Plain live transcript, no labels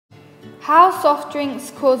How Soft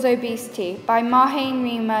Drinks Cause Obesity by Mahé and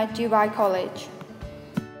Rima, Dubai College.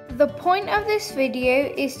 The point of this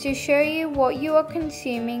video is to show you what you are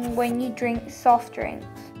consuming when you drink soft drinks.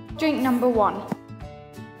 Drink number 1.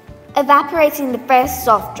 Evaporating the first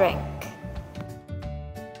soft drink.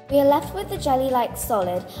 We are left with a jelly-like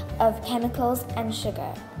solid of chemicals and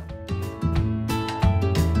sugar.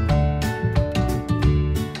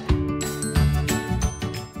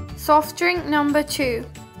 Soft drink number 2.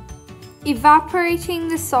 Evaporating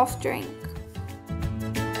the soft drink.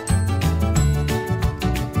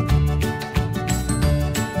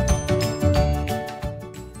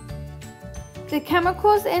 The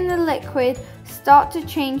chemicals in the liquid start to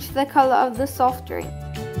change the color of the soft drink.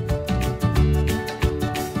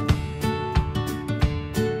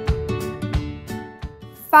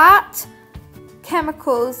 Fat,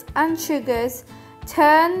 chemicals and sugars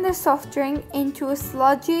turn the soft drink into a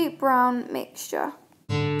sludgy brown mixture.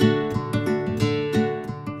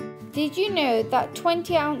 Did you know that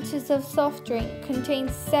 20 ounces of soft drink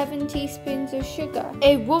contains 7 teaspoons of sugar?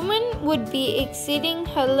 A woman would be exceeding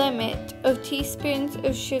her limit of teaspoons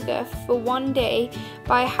of sugar for one day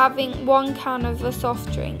by having 1 can of a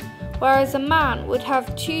soft drink, whereas a man would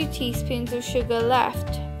have 2 teaspoons of sugar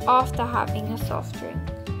left after having a soft drink.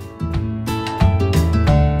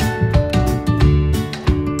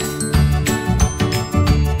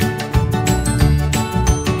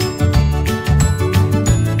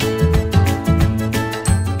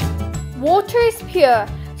 Water is pure,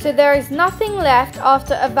 so there is nothing left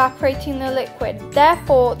after evaporating the liquid,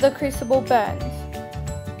 therefore the crucible burns.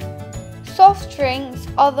 Soft drinks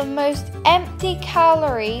are the most empty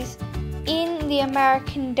calories in the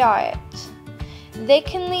American diet. They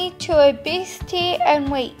can lead to obesity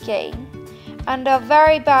and weight gain, and are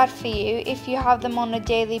very bad for you if you have them on a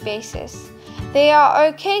daily basis. They are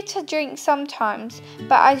okay to drink sometimes,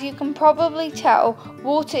 but as you can probably tell,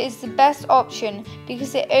 water is the best option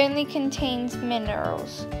because it only contains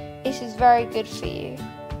minerals. It is very good for you.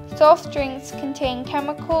 Soft drinks contain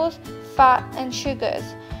chemicals, fat and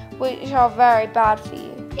sugars, which are very bad for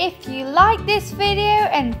you. If you liked this video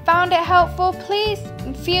and found it helpful, please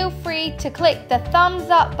feel free to click the thumbs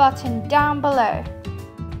up button down below.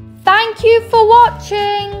 Thank you for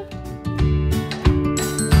watching!